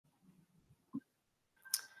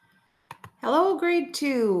Hello, grade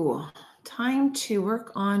 2. Time to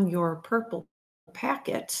work on your purple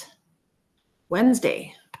packet.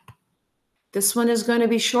 Wednesday. This one is going to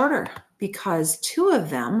be shorter because 2 of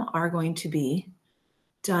them are going to be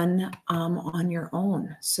done on your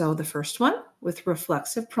own. So the first one with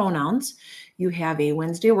reflexive pronouns, you have a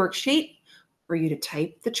Wednesday worksheet for you to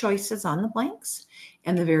type the choices on the blanks.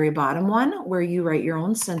 And the very bottom one where you write your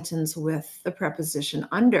own sentence with the preposition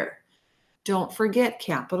under. Don't forget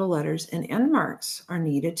capital letters and end marks are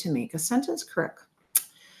needed to make a sentence correct.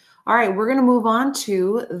 All right, we're going to move on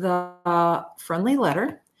to the friendly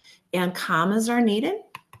letter, and commas are needed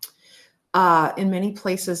in many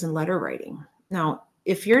places in letter writing. Now,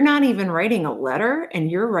 if you're not even writing a letter and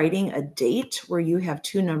you're writing a date where you have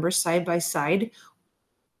 2 numbers side by side,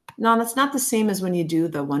 now that's not the same as when you do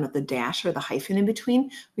the one with the dash or the hyphen in between,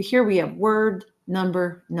 but here we have word,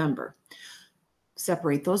 number, number.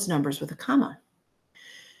 Separate those numbers with a comma.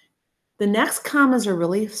 The next commas are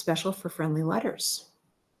really special for friendly letters.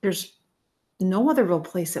 There's no other real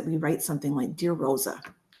place that we write something like Dear Rosa.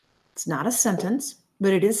 It's not a sentence,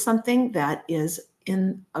 but it is something that is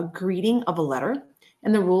in a greeting of a letter.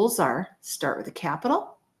 And the rules are start with a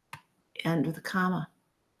capital, end with a comma.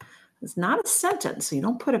 It's not a sentence, so you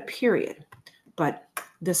don't put a period, but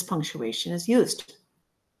this punctuation is used.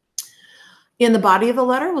 In the body of the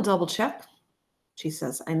letter, we'll double check. She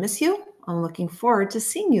says, I miss you. I'm looking forward to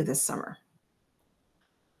seeing you this summer.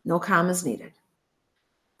 No commas needed.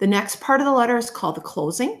 The next part of the letter is called the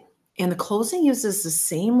closing, and the closing uses the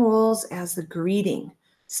same rules as the greeting.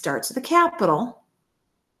 Starts with a capital,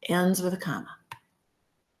 ends with a comma.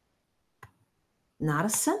 Not a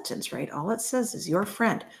sentence, right? All it says is your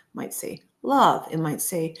friend. It might say love. It might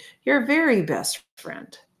say your very best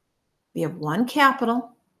friend. We have one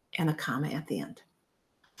capital and a comma at the end.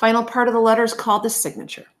 Final part of the letter is called the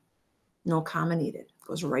signature. No comma needed. It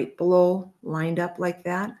goes right below, lined up like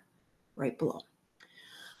that, right below.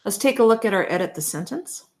 Let's take a look at our edit the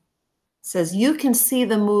sentence. It says, you can see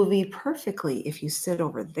the movie perfectly if you sit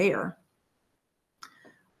over there.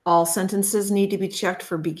 All sentences need to be checked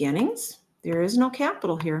for beginnings. There is no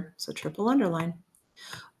capital here, so triple underline.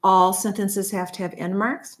 All sentences have to have end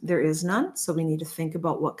marks. There is none, so we need to think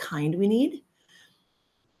about what kind we need.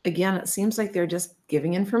 Again, it seems like they're just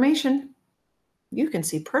giving information. You can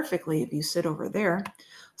see perfectly if you sit over there.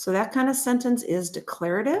 So that kind of sentence is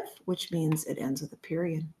declarative, which means it ends with a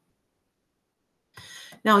period.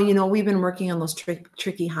 Now, we've been working on those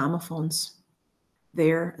tricky homophones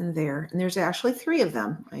there and there, and there's actually 3 of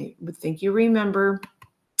them. I would think you remember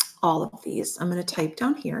all of these. I'm going to type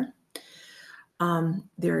down here.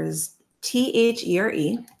 There is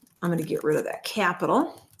T-H-E-R-E. I'm going to get rid of that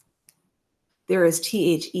capital. There is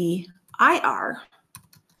T-H-E-I-R.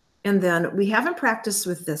 And then we haven't practiced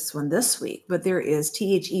with this one this week, but there is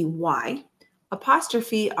T-H-E-Y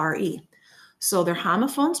apostrophe R-E. So they're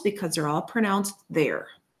homophones because they're all pronounced there.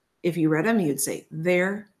 If you read them, you'd say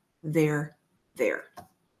there, there, there.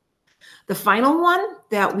 The final one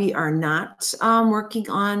that we are not working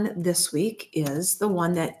on this week is the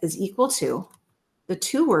one that is equal to the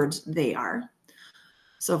 2 words they are.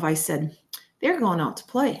 So if I said, they're going out to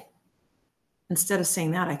play, instead of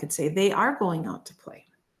saying that, I could say they are going out to play.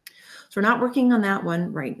 So we're not working on that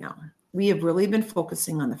one right now. We have really been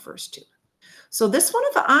focusing on the first 2. So this one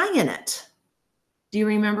with the I in it, do you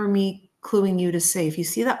remember me cluing you to say, if you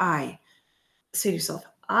see the I, say to yourself,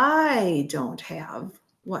 I don't have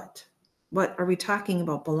what? What are we talking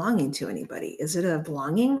about belonging to anybody? Is it a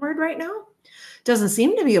belonging word right now? Doesn't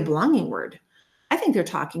seem to be a belonging word. I think they're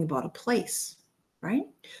talking about a place, right?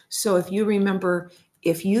 So if you remember,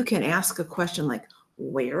 if you can ask a question like,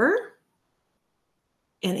 where?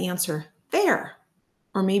 And answer there,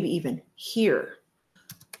 or maybe even here.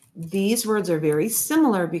 These words are very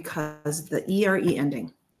similar because the E-R-E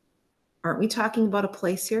ending. Aren't we talking about a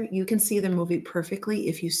place here? You can see the movie perfectly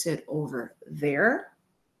if you sit over there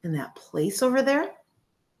in that place over there.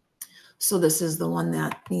 So this is the one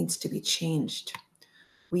that needs to be changed.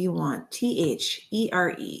 We want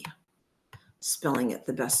T-H-E-R-E, spelling it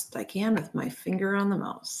the best I can with my finger on the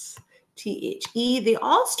mouse. T-H-E, they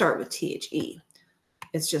all start with T-H-E.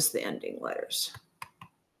 It's just the ending letters.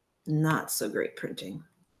 Not so great printing.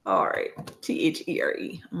 All right,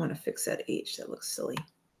 T-H-E-R-E. I'm going to fix that H. That looks silly.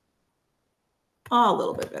 Oh, a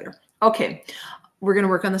little bit better. Okay, we're going to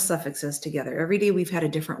work on the suffixes together. Every day we've had a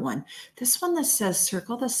different one. This one that says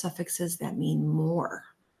circle the suffixes that mean more.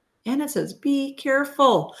 And it says be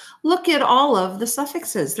careful. Look at all of the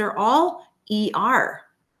suffixes. They're all ER.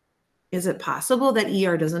 Is it possible that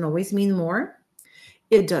ER doesn't always mean more?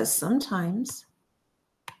 It does sometimes.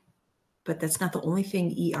 but that's not the only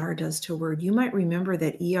thing ER does to a word. You might remember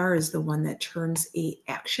that ER is the one that turns a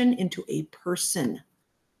action into a person.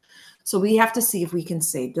 So we have to see if we can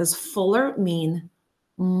say, does fuller mean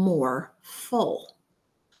more full?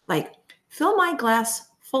 Like, fill my glass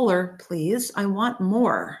fuller, please. I want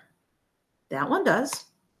more. That one does.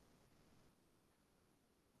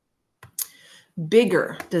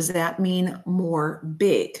 Bigger, does that mean more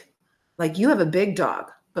big? Like you have a big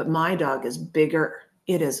dog, but my dog is bigger.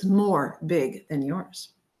 It is more big than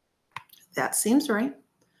yours. That seems right.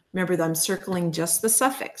 Remember that I'm circling just the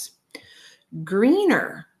suffix.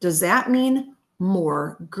 Greener, does that mean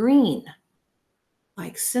more green?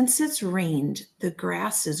 Like since it's rained, the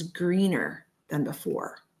grass is greener than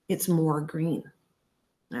before. It's more green.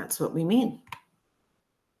 That's what we mean.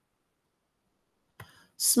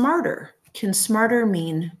 Smarter, can smarter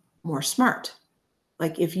mean more smart?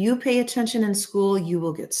 Like if you pay attention in school, you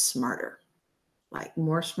will get smarter. Like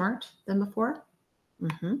more smart than before?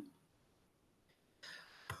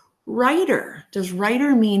 Writer, does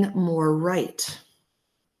writer mean more right?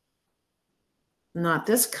 Not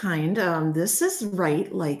this kind. This is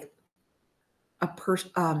right, like a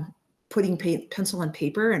putting pencil and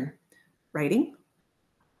paper and writing.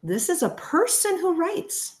 This is a person who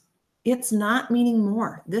writes. It's not meaning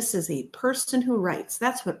more. This is a person who writes.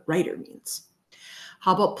 That's what writer means.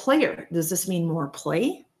 How about player? Does this mean more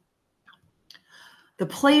play? The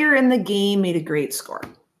player in the game made a great score.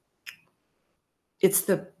 It's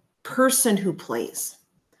the person who plays.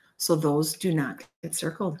 So those do not get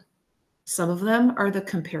circled. Some of them are the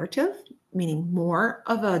comparative, meaning more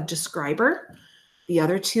of a describer. The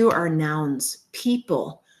other two are nouns,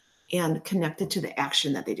 people, and connected to the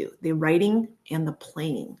action that they do. The writing and the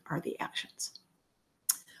playing are the actions.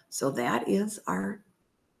 So that is our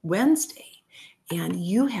Wednesday. And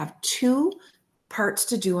you have 2 parts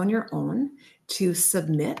to do on your own to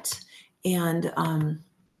submit. And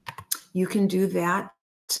you can do that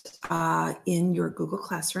in your Google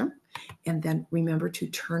Classroom. And then remember to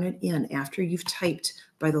turn it in after you've typed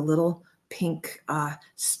by the little pink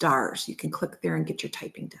stars. You can click there and get your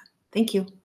typing done. Thank you.